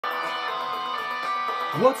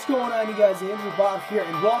What's going on, you guys? Andrew Bob here,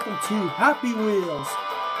 and welcome to Happy Wheels.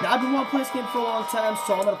 Now, I've been wanting to play this game for a long time,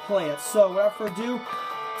 so I'm going to play it. So, without further ado,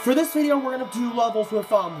 for this video, we're going to do levels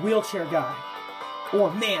with Wheelchair Guy.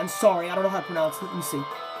 Or man, sorry, I don't know how to pronounce it. Let me see.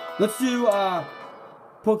 Let's do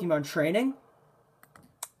Pokemon training.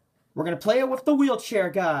 We're going to play it with the Wheelchair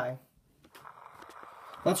Guy.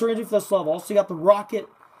 That's what we're going to do for this level. Also, you got the rocket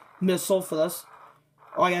missile for this.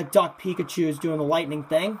 Oh, I got Duck Pikachu's doing the lightning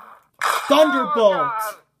thing. Thunderbolt!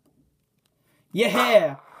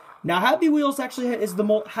 Yeah! Now, Happy Wheels actually has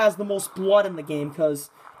the most blood in the game, because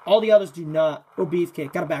all the others do not. Oh,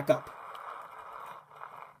 Beefcake. Gotta back up.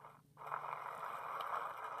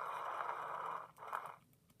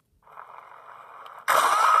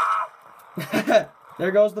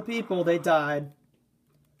 There goes the people. They died.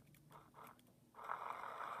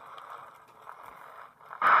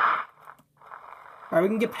 Alright, we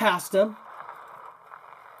can get past him.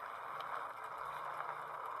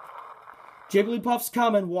 Jigglypuff's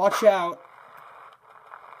coming. Watch out.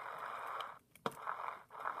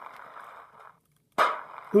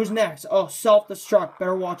 Who's next? Oh, self-destruct.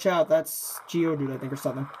 Better watch out. That's Geodude, I think, or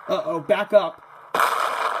something. Uh-oh, back up.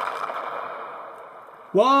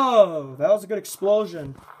 Whoa, that was a good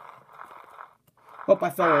explosion. Oh, I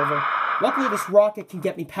fell over. Luckily, this rocket can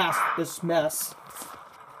get me past this mess.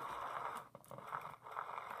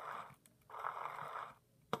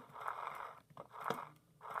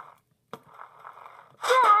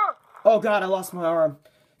 Oh god, I lost my arm.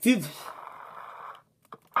 Phew.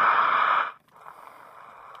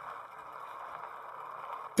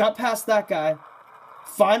 Got past that guy.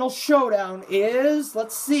 Final showdown is...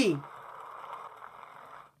 Let's see.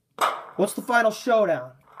 What's the final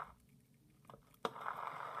showdown?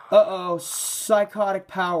 Uh-oh. Psychotic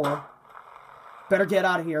power. Better get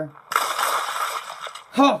out of here.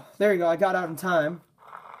 Oh, there you go. I got out in time.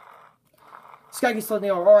 This guy keeps letting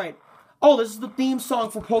me over. Alright. Oh, this is the theme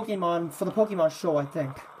song for Pokemon, for the Pokemon show, I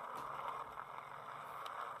think.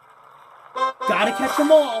 Gotta catch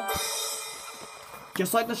them all.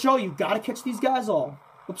 Just like the show, you gotta catch these guys all.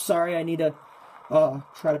 Oops, sorry, I need to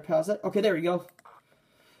try to pass it. Okay, there we go.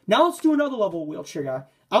 Now let's do another level of Wheelchair Guy.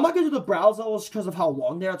 I'm not gonna do the browse levels because of how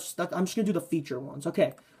long they are. I'm just gonna do the feature ones.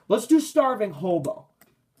 Okay, let's do Starving Hobo.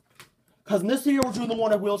 Because in this video, we're doing the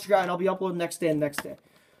one of Wheelchair Guy, and I'll be uploading next day and next day.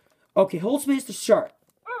 Okay, hold space to start.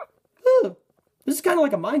 This is kind of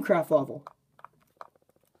like a Minecraft level.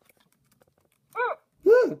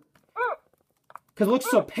 Because it looks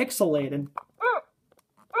so pixelated.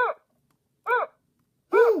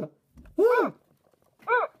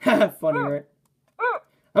 Funny, right?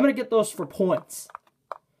 I'm going to get those for points.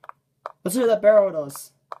 Let's see what that barrel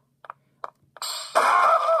does.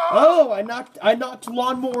 Oh, I knocked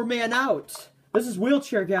Lawnmower Man out. This is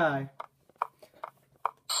Wheelchair Guy.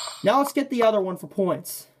 Now let's get the other one for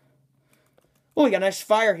points. Oh, we got a nice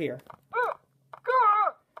fire here.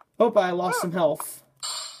 Oh, I lost some health.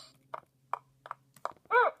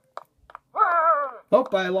 Oh,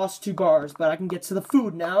 I lost 2 bars, but I can get to the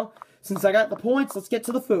food now. Since I got the points, let's get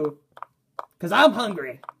to the food. Because I'm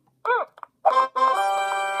hungry.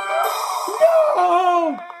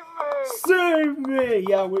 No! Save me!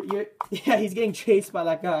 Yeah, he's getting chased by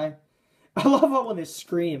that guy. I love how when they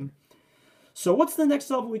scream. So what's the next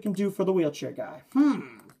level we can do for the Wheelchair Guy?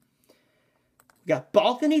 We got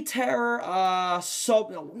Balcony Terror,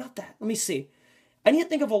 no, not that. Let me see. I need to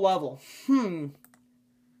think of a level.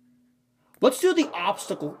 Let's do the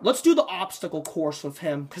obstacle. Let's do the obstacle course with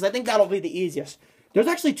him, because I think that'll be the easiest. There's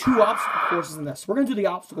actually 2 obstacle courses in this. We're going to do the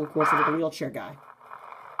obstacle course with the Wheelchair Guy.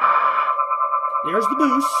 There's the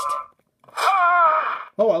boost.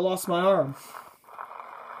 Oh, I lost my arm.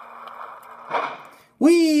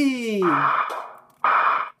 Whee!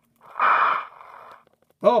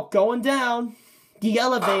 Oh, going down. The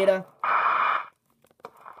elevator.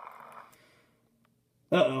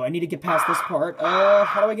 Uh-oh, I need to get past this part.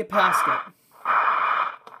 How do I get past it?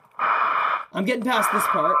 I'm getting past this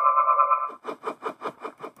part.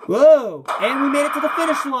 Whoa! And we made it to the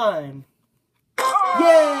finish line. Yay!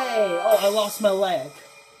 Oh, I lost my leg.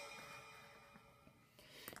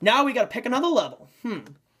 Now we gotta pick another level.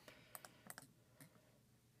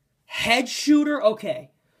 Head shooter?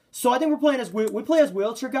 Okay. So I think we play as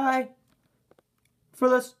Wheelchair Guy for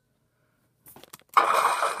this.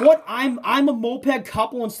 What? I'm a moped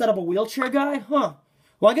couple instead of a Wheelchair Guy? Huh.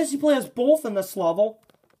 Well, I guess you play as both in this level.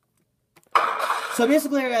 So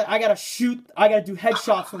basically, I gotta do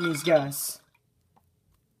headshots from these guys.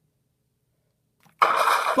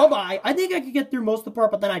 Bye-bye. I think I can get through most of the part,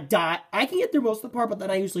 but then I die. I can get through most of the part, but then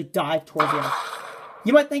I usually die towards the end.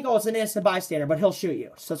 You might think, oh, it's an innocent bystander, but he'll shoot you.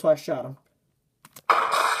 So that's why I shot him.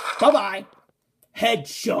 Bye-bye.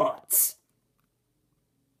 Headshots.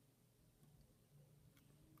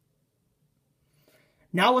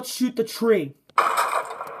 Now let's shoot the tree.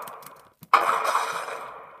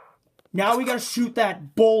 Now we gotta shoot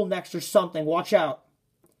that bull next or something. Watch out.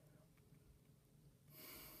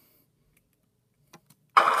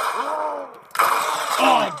 Oh,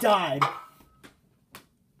 I died.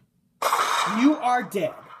 You are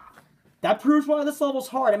dead. That proves why this level's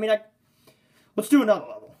hard. I mean, let's do another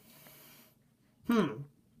level.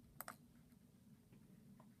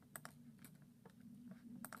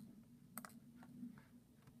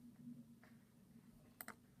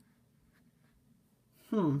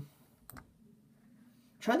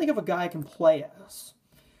 Trying to think of a guy I can play as.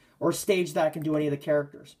 Or a stage that I can do any of the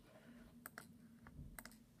characters.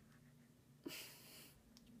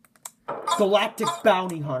 Galactic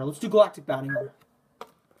Bounty Hunter. Let's do Galactic Bounty Hunter.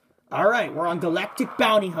 Alright, we're on Galactic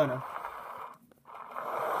Bounty Hunter.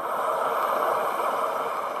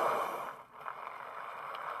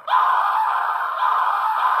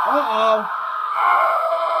 Uh-oh.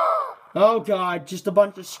 Oh god, just a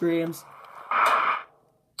bunch of screams.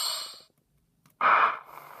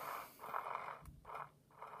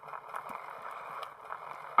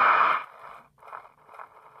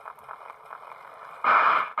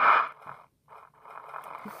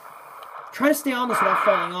 Try to stay on this without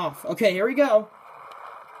falling off. Okay, here we go.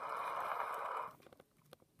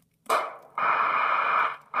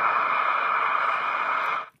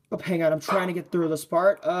 Oh, hang on. I'm trying to get through this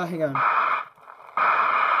part. Hang on.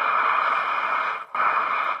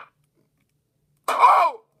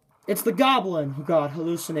 It's the goblin. Oh, God.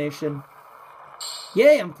 Hallucination.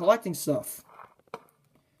 Yay, I'm collecting stuff.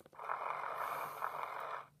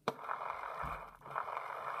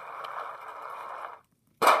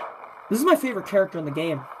 This is my favorite character in the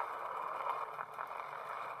game.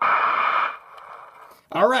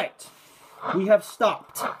 Alright. We have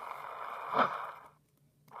stopped.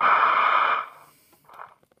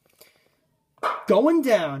 Going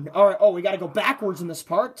down. Alright, oh, we gotta go backwards in this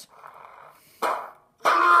part.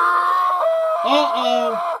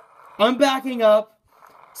 Uh-oh. I'm backing up.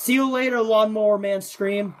 See you later, Lawnmower Man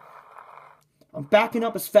Scream. I'm backing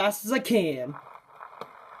up as fast as I can.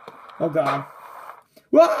 Oh, God.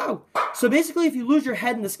 Whoa! So basically, if you lose your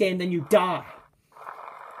head in this game, then you die.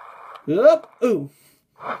 Oop! Ooh.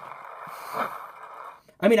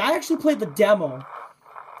 I mean, I actually played the demo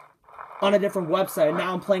on a different website, and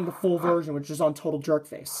now I'm playing the full version, which is on Total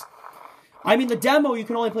Jerkface. I mean, the demo, you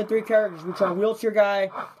can only play 3 characters, which are Wheelchair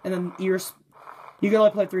Guy, and then Ears. You can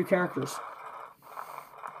only play 3 characters.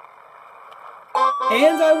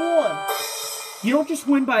 And I won! You don't just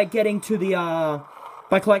win by getting to the,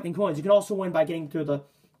 by collecting coins. You can also win by getting to the,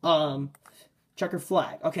 checkered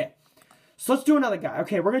flag. Okay. So let's do another guy.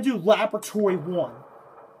 Okay, we're going to do Laboratory 1.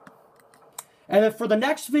 And then for the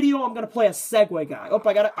next video, I'm going to play a Segway guy. Oh,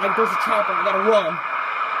 there's a chopper. I got to run.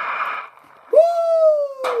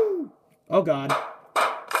 Woo! Oh, God.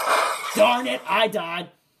 Darn it, I died.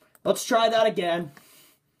 Let's try that again.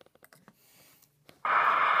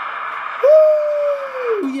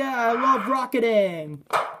 Woo! Yeah, I love rocketing.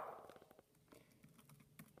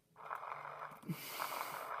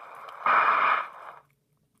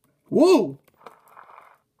 Woo!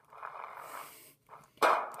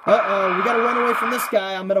 Uh-oh, we gotta run away from this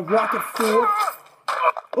guy. I'm gonna rocket forward.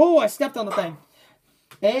 Oh, I stepped on the thing.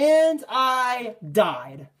 And I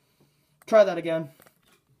died. Try that again.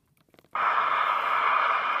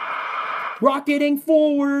 Rocketing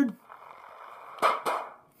forward.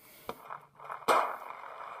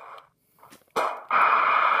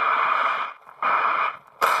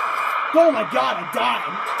 Oh my God, I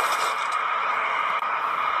died.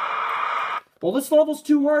 Well, this level's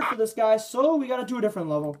too hard for this guy, so we gotta do a different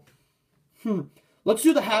level. Let's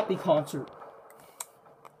do the Happy Concert.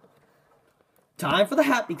 Time for the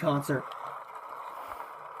Happy Concert.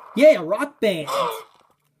 Yeah, a rock band.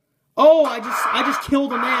 Oh, I just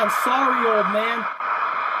killed a man. Sorry, old man.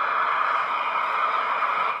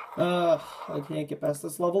 I can't get past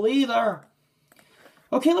this level either.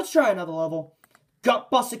 Okay, let's try another level.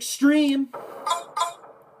 Gut Bus Extreme.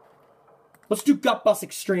 Let's do Gut Bus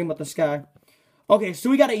Extreme with this guy. Okay, so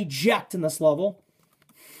we gotta eject in this level.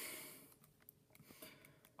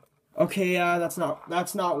 Okay, that's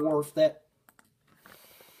not worth it.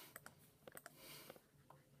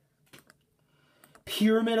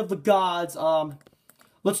 Pyramid of the Gods.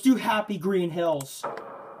 Let's do Happy Green Hills. I'm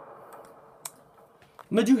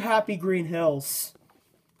gonna do Happy Green Hills.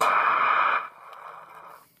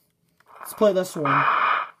 Let's play this one.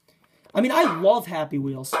 I mean, I love Happy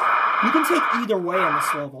Wheels. You can take either way on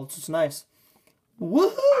this level. It's just nice.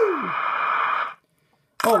 Woohoo!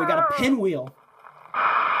 Oh, we got a pinwheel.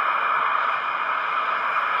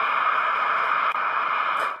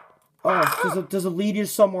 Oh, does it lead you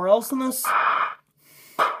somewhere else in this?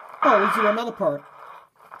 Oh, it leads you to another part.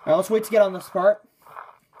 Alright, let's wait to get on this part.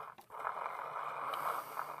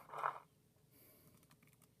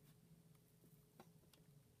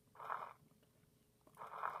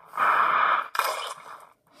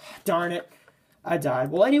 Darn it. I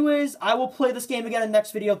died. Well, anyways, I will play this game again in the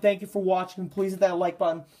next video. Thank you for watching. Please hit that like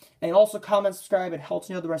button. And also comment, subscribe. It helps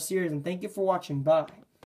me out the rest of the series. And thank you for watching. Bye.